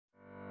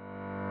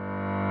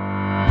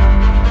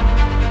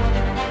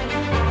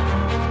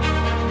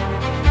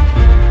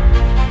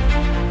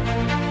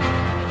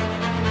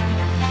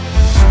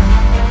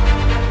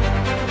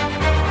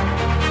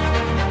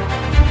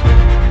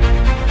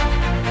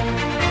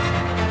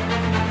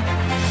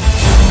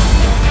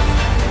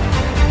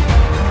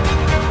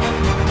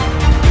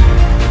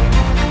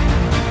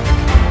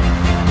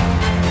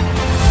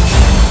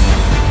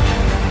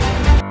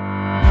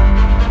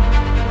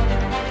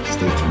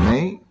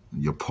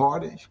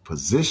party,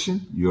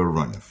 position you're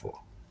running for.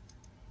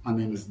 My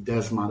name is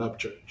Desmont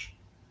Upchurch.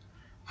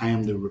 I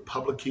am the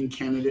Republican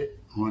candidate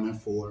running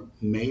for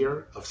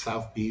mayor of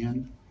South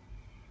Bend.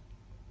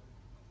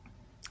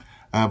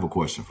 I have a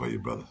question for you,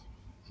 brother.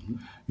 You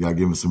gotta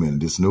give me some minute.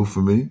 This is new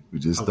for me. We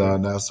just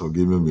started out, so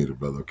give me a minute,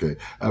 brother, okay?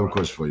 I have a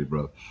question for you,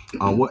 brother.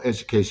 What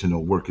education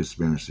or work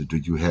experiences do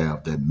you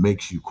have that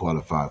makes you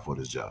qualified for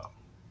this job?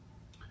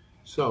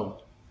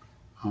 So,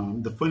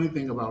 the funny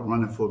thing about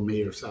running for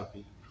mayor of South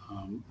Bend,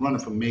 running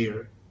for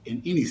mayor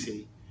in any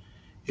city,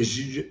 is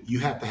you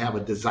have to have a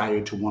desire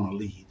to want to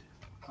lead,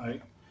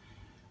 right?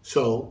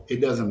 So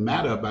it doesn't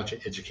matter about your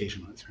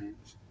educational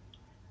experience.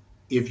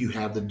 If you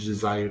have the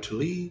desire to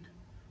lead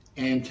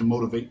and can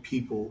motivate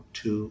people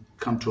to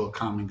come to a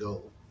common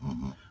goal.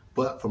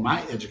 But for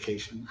my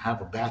education, I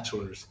have a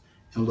bachelor's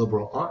in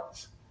liberal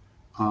arts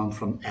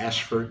from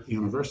Ashford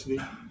University,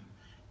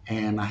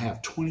 and I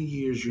have 20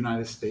 years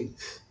United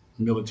States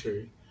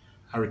military.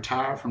 I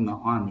retired from the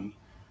Army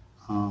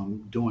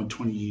doing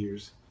 20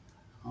 years.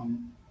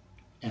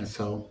 And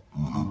so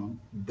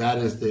that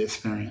is the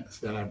experience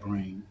that I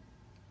bring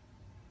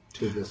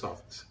to this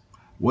office.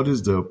 What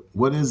is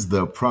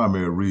the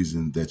primary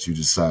reason that you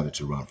decided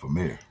to run for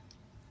mayor?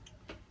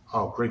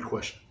 Oh, great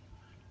question.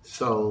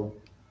 So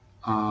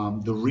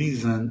the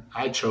reason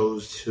I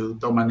chose to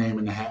throw my name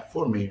in the hat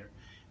for mayor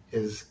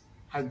is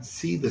I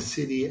see the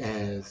city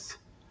as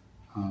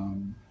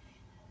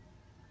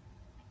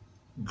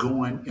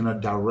going in a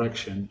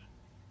direction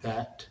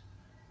that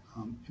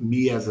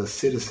me as a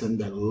citizen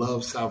that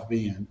loves South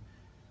Bend,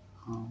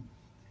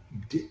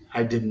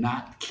 I did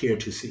not care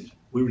to see.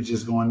 We were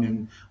just going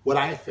in what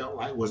I felt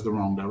like was the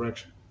wrong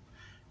direction.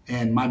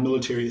 And my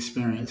military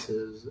experience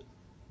is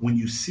when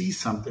you see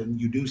something,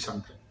 you do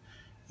something.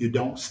 You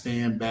don't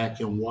stand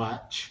back and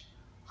watch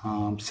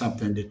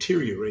something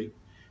deteriorate.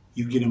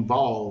 You get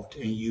involved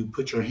and you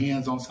put your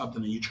hands on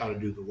something and you try to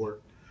do the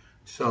work.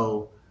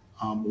 So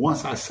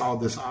once I saw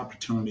this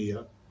opportunity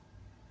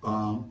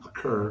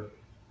occur,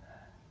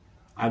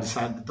 I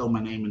decided to throw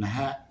my name in the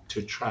hat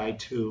to try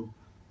to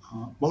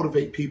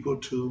motivate people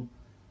to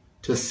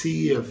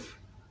see if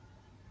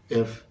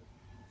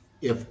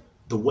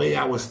the way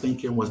I was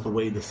thinking was the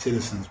way the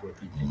citizens were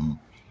thinking.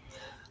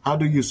 How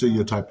do you see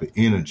your type of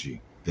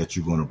energy that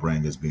you're going to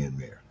bring as being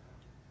mayor?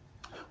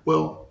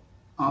 Well,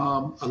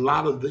 a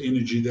lot of the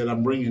energy that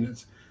I'm bringing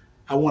is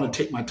I want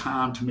to take my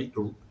time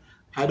to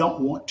I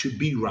don't want to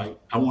be right.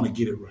 I want to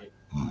get it right.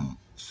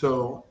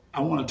 So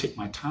I want to take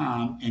my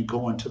time and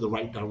go into the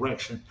right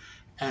direction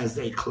as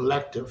a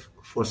collective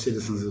for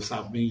citizens of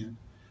South Bend.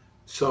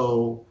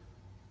 So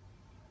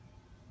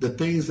the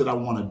things that I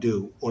want to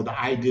do or the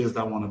ideas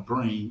that I want to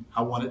bring,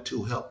 I want it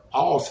to help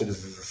all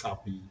citizens of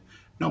South Bend,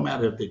 no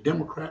matter if they're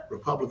Democrat,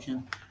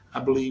 Republican, I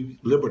believe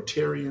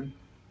libertarian.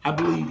 I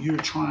believe you're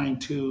trying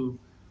to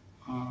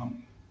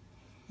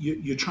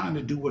you're trying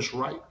to do what's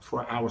right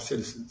for our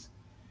citizens.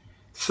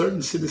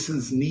 Certain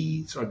citizens'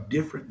 needs are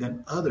different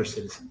than other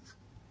citizens,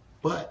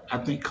 but I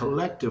think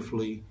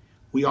collectively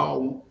we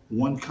all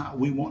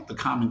we want the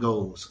common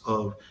goals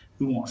of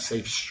we want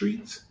safe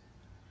streets,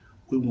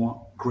 we want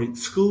great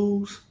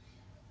schools,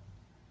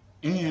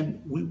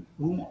 and we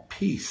want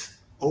peace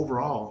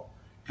overall.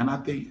 And I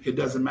think it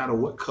doesn't matter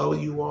what color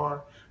you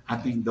are. I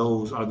think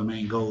those are the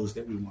main goals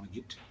that we want to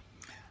get to.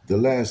 The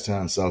last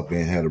time South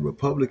Bend had a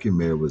Republican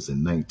mayor was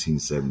in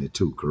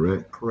 1972,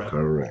 correct?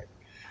 Correct.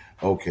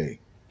 Okay.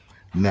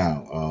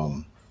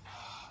 Now,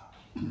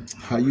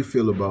 how you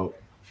feel about,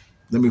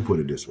 let me put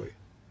it this way.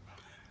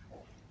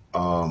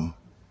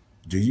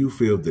 Do you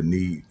feel the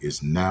need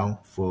is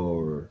now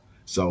for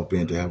South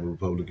Bend to have a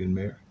Republican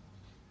mayor?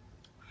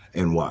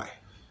 And why?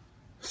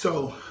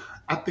 So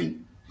I think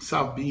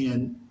South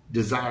Bend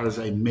desires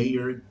a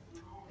mayor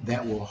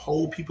that will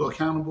hold people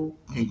accountable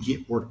and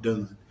get work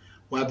done,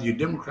 whether you're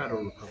Democrat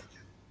or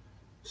Republican.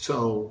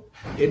 So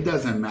it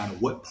doesn't matter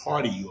what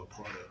party you're a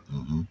part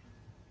of.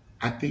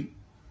 I think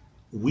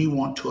we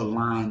want to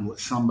align with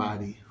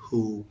somebody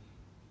who,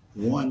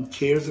 one,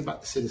 cares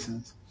about the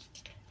citizens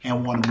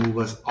and want to move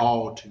us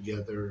all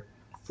together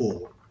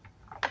forward.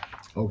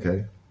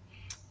 Okay.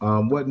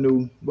 What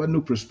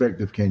new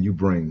perspective can you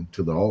bring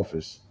to the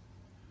office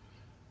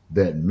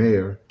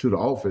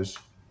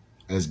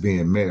as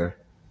being mayor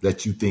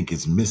that you think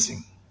is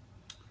missing?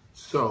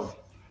 So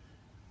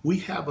we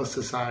have a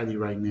society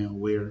right now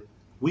where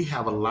we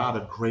have a lot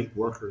of great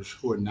workers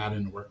who are not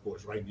in the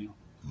workforce right now.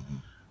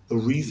 The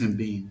reason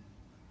being,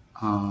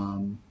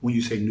 when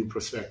you say new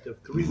perspective,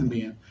 the reason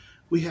being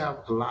we have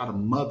a lot of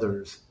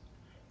mothers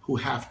who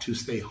have to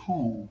stay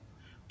home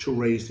to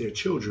raise their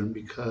children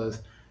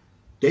because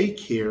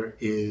daycare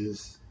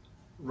is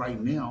right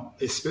now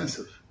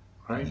expensive,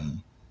 right?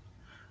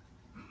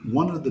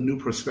 One of the new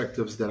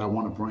perspectives that I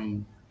want to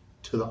bring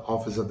to the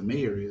office of the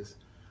mayor is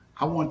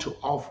I want to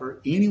offer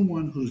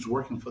anyone who's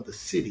working for the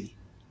city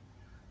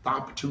the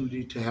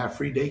opportunity to have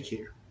free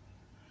daycare.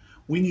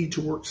 We need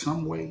to work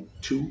some way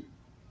to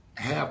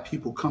have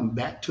people come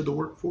back to the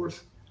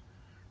workforce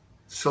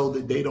so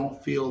that they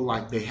don't feel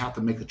like they have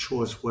to make a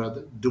choice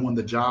whether doing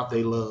the job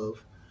they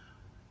love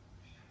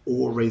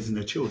or raising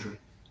their children.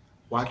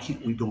 Why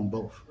can't we do them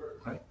both,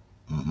 right?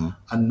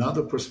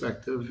 Another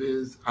perspective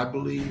is I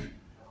believe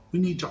we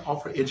need to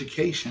offer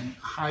education,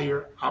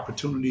 higher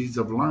opportunities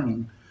of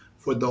learning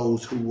for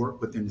those who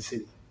work within the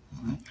city.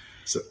 Right?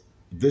 So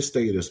this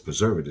state is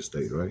preservative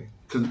state, right?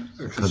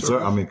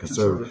 Conservative,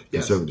 conservative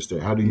yes.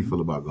 state. How do you feel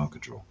about gun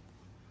control?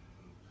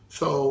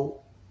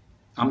 So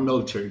I'm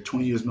military,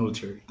 20 years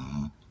military.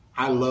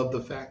 I love the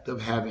fact of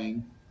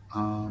having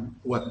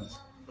weapons,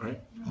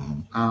 right?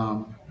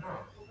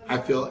 I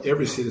feel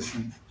every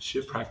citizen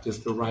should practice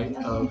the right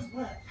of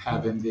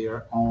having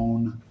their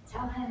own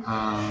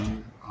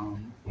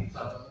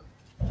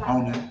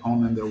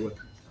owning their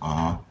weapon.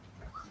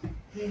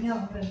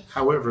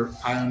 However,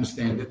 I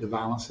understand that the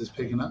violence is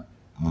picking up,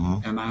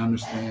 and I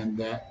understand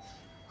that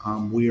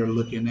we are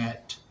looking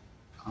at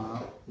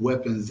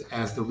weapons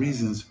as the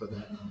reasons for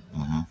that.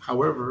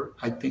 However,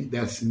 I think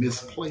that's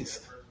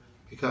misplaced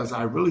because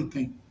I really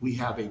think we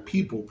have a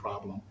people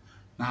problem,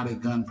 not a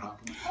gun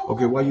problem.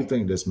 Okay, why do you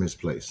think that's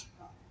misplaced?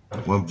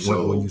 When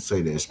you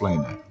say that,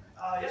 explain that.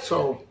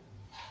 So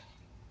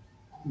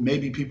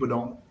maybe people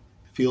don't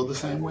feel the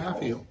same way I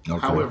feel. Okay,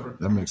 However,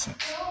 that makes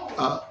sense.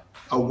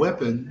 a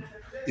weapon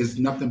is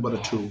nothing but a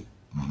tool.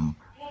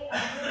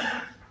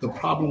 The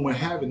problem we're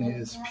having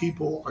is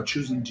people are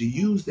choosing to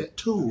use that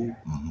tool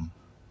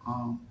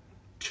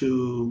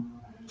to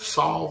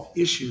solve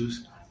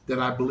issues that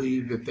I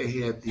believe if they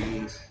had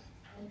the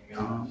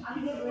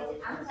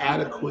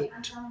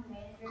adequate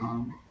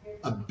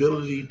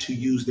ability to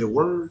use their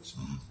words,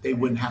 they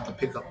wouldn't have to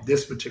pick up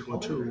this particular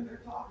tool.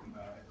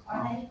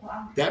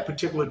 That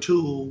particular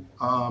tool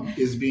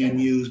is being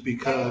used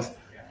because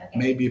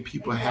maybe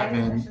people are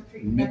having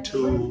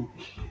mental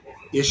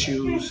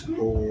issues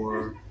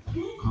or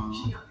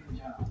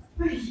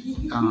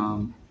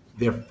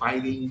they're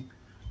fighting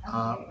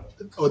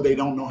or they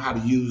don't know how to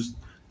use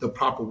the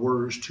proper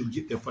words to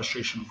get their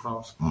frustration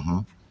across.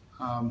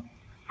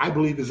 I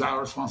believe it's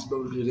our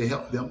responsibility to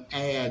help them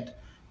add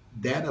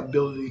that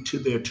ability to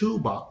their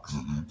toolbox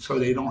so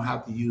they don't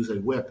have to use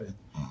a weapon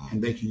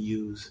and they can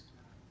use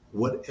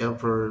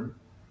whatever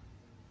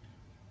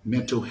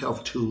mental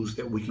health tools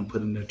that we can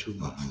put in their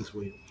toolbox as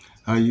well.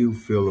 How you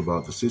feel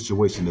about the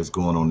situation that's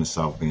going on in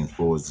South Bend as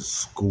far as the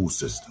school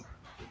system,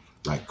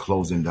 like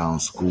closing down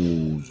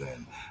schools,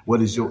 and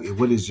what is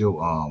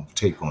your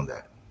take on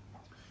that?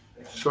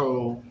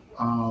 So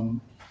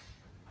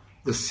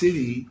the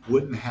city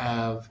wouldn't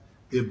have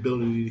the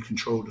ability to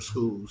control the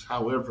schools.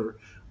 However,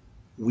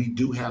 we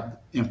do have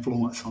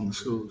influence on the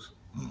schools.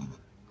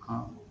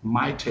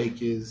 My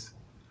take is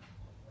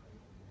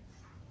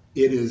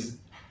it is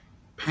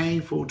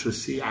painful to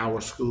see our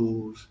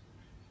schools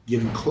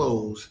getting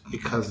closed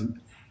because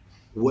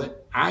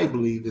what I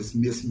believe is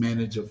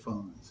mismanagement of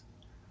funds.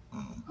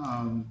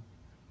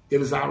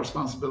 It is our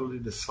responsibility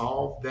to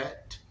solve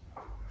that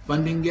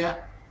funding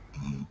gap,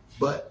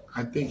 but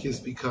I think it's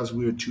because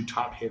we're too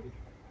top heavy.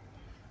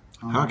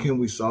 How can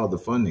we solve the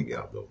funding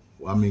gap, though?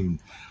 I mean,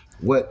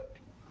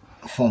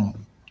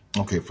 from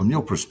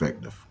your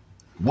perspective,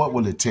 what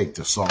will it take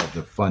to solve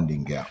the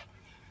funding gap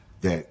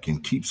that can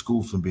keep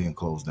schools from being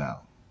closed down?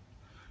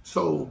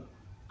 So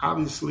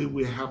obviously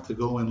we have to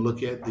go and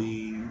look at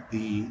the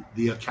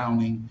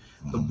accounting,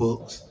 the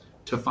books,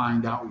 to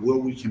find out where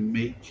we can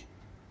make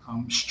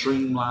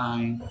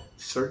streamline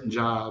certain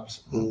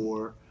jobs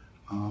or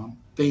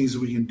things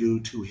we can do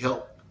to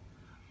help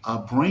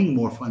bring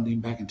more funding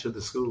back into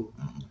the school.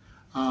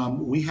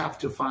 We have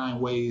to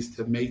find ways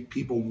to make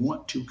people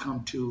want to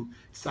come to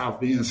South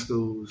Bend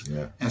schools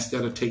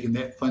instead of taking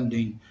that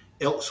funding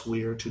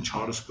elsewhere to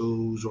charter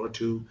schools or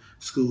to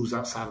schools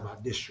outside of our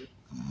district.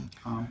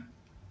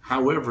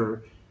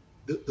 However,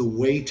 the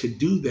way to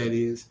do that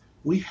is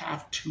we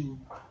have to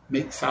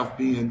make South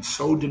Bend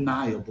so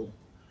deniable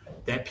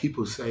that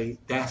people say,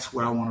 that's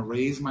where I want to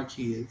raise my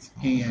kids,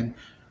 and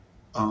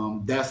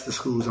that's the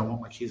schools I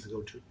want my kids to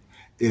go to.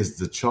 Is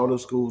the charter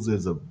schools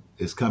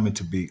is coming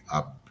to be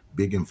a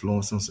big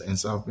influence in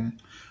South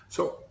Bend?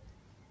 So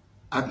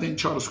I think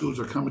charter schools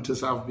are coming to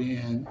South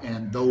Bend,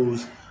 and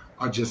those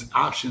are just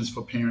options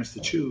for parents to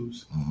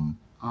choose.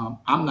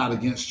 I'm not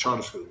against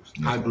charter schools.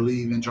 I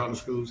believe in charter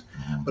schools,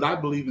 but I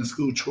believe in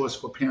school choice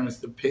for parents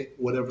to pick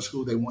whatever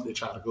school they want their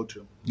child to go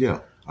to.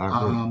 Yeah, I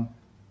agree.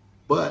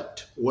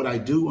 But what I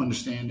do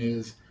understand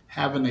is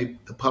having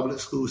the public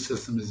school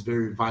system is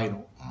very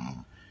vital.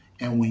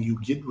 And when you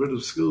get rid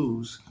of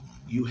schools,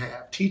 you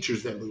have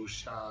teachers that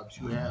lose jobs.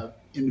 You have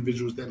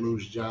individuals that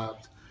lose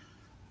jobs.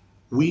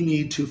 We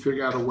need to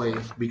figure out a way,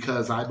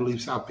 because I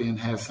believe South Bend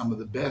has some of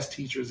the best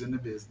teachers in the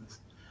business.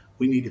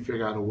 We need to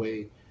figure out a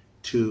way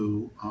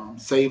to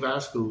save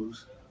our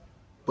schools,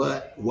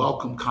 but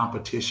welcome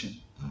competition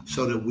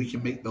so that we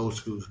can make those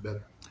schools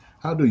better.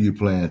 How do you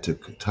plan to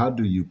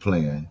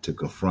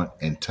confront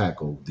and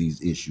tackle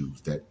these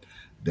issues that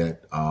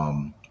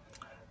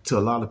to a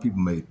lot of people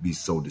may be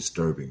so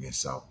disturbing in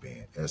South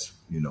Bend, as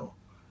you know,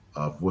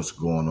 of what's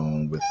going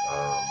on with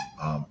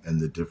in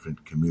the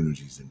different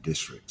communities and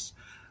districts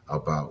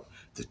about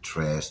the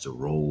trash, the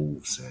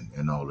roads,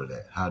 and all of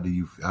that? How do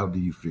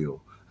you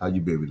feel? How you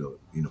be able to,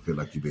 feel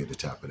like you be able to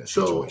tap in that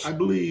So situation? I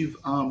believe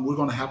we're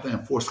going to have to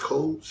enforce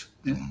codes,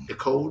 the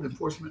code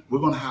enforcement. We're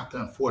going to have to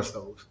enforce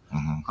those.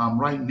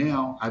 Right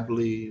now, I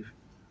believe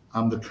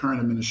the current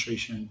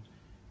administration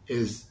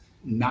is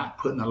not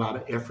putting a lot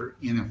of effort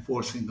in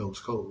enforcing those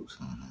codes.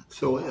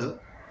 So,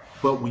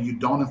 but when you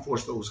don't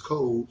enforce those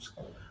codes,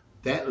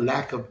 that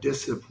lack of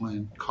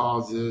discipline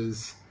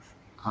causes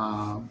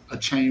a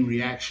chain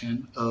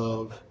reaction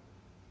of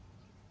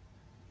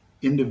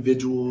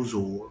individuals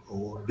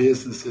or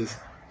businesses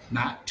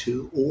not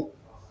to, or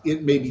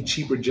it may be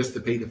cheaper just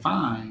to pay the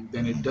fine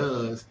than it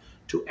does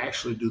to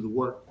actually do the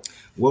work.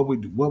 What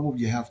would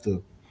you have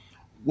to?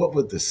 What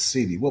would the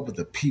city? What would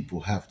the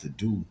people have to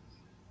do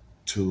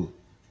to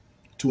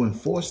to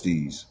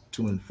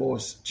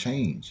enforce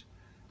change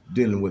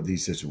dealing with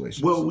these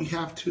situations? Well, we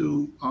have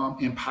to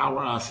empower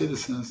our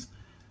citizens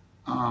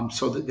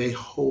so that they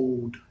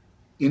hold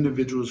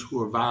individuals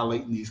who are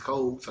violating these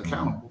codes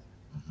accountable.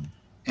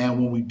 And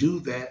when we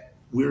do that,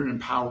 we're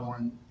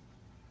empowering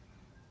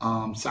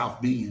South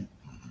Bend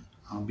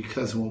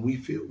because when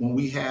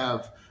we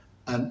have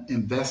an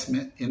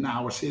investment in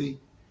our city,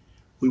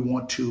 we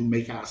want to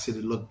make our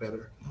city look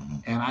better.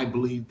 And I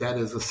believe that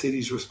is a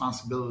city's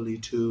responsibility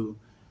to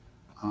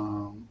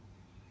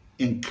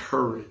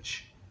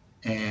encourage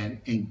and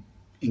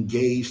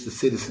engage the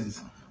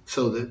citizens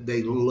so that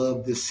they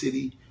love this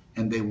city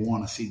and they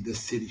want to see this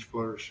city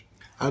flourish.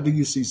 How do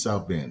you see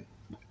South Bend?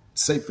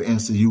 Say, for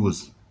instance, you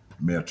was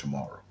mayor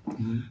tomorrow.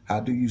 How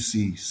do you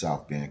see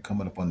South Bend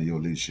coming up under your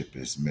leadership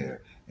as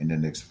mayor in the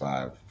next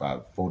 4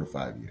 to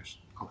 5 years?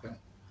 Okay.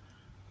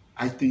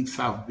 I think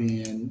South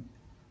Bend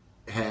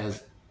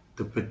has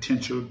the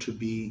potential to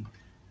be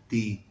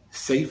the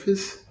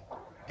safest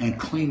and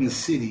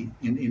cleanest city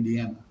in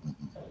Indiana.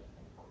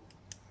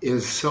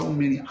 There's so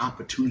many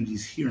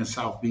opportunities here in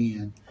South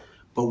Bend,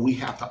 but we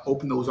have to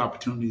open those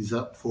opportunities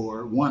up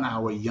for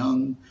our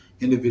young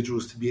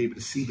individuals to be able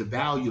to see the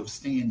value of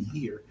staying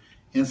here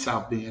in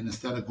South Bend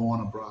instead of going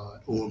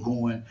abroad or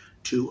going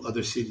to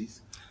other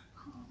cities.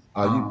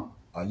 Are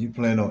you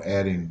planning on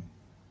adding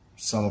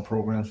summer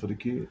programs for the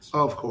kids?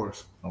 Of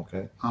course.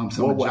 Okay.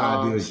 What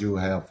ideas you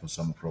have for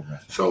summer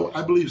programs? So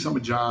I believe summer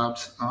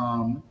jobs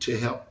to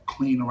help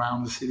clean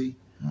around the city.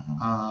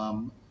 I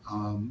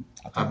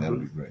think that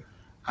would be great.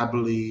 I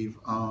believe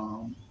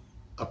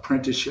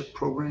apprenticeship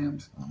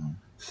programs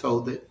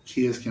so that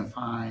kids can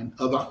find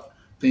other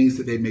things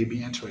that they may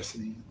be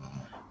interested in.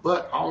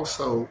 But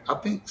also, I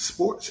think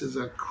sports is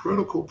a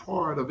critical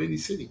part of any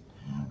city.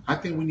 I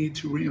think we need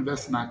to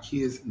reinvest in our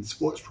kids in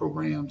sports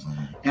programs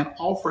and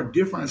offer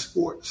different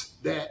sports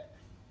that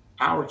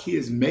our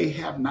kids may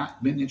have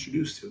not been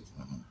introduced to.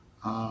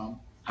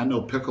 I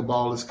know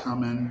pickleball is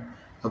coming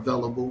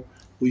available.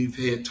 We've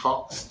had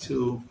talks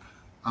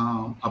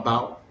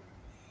about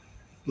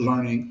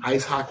learning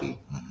ice hockey,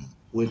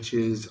 which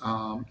is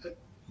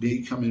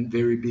becoming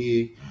very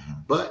big,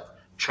 but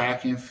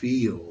track and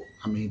field.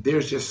 I mean,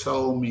 there's just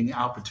so many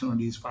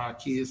opportunities for our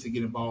kids to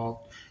get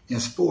involved in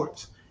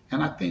sports.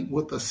 And I think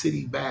with the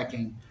city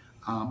backing,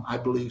 I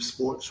believe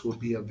sports will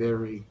be a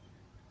very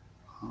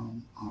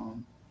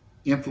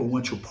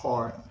influential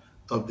part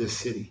of this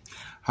city.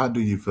 How do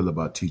you feel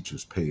about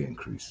teachers' pay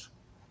increase?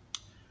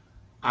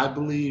 I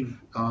believe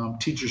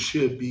teachers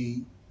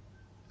should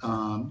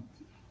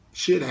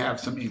have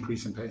some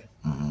increase in pay.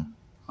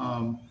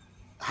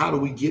 How do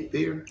we get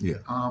there?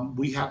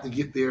 We have to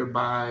get there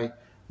by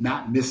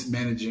not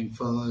mismanaging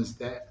funds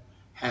that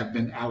have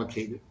been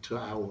allocated to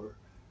our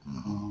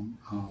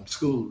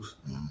schools.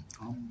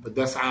 But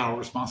that's our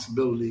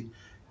responsibility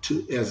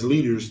as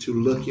leaders to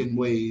look in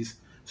ways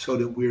so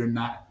that we're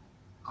not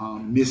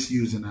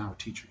misusing our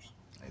teachers.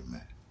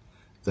 Amen.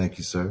 Thank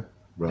you, sir.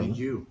 Brother. Thank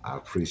you. I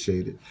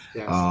appreciate it.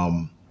 Yes.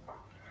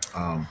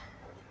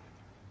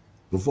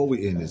 Before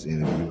we end this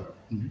interview,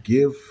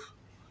 give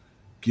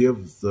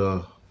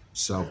the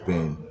South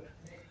Bend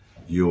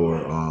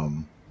your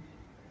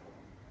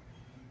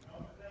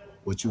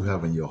what you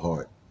have in your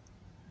heart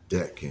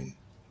that can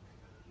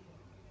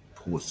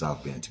pull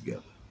South Bend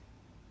together.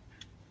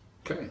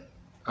 Okay.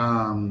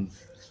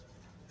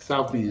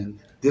 South Bend,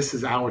 this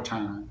is our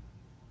time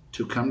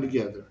to come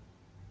together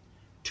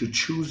to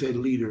choose a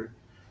leader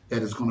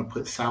that is going to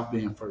put South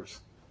Bend first.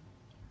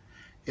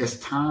 It's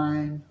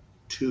time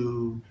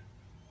to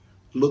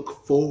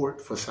look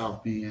forward for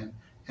South Bend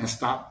and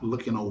stop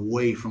looking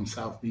away from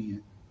South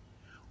Bend.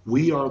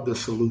 We are the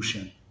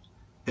solution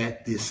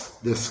that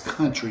this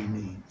country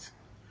needs.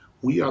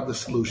 We are the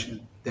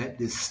solution that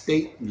this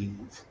state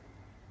needs.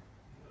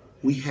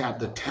 We have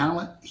the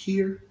talent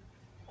here.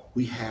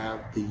 We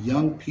have the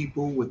young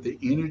people with the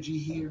energy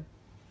here.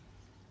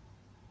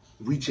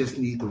 We just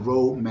need the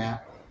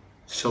roadmap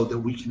so that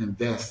we can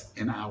invest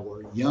in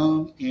our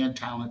young and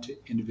talented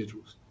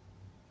individuals.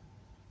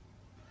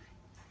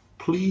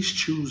 Please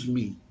choose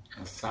me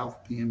as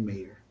South Bend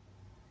Mayor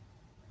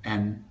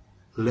and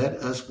let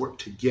us work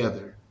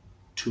together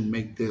to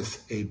make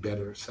this a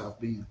better South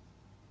Bend.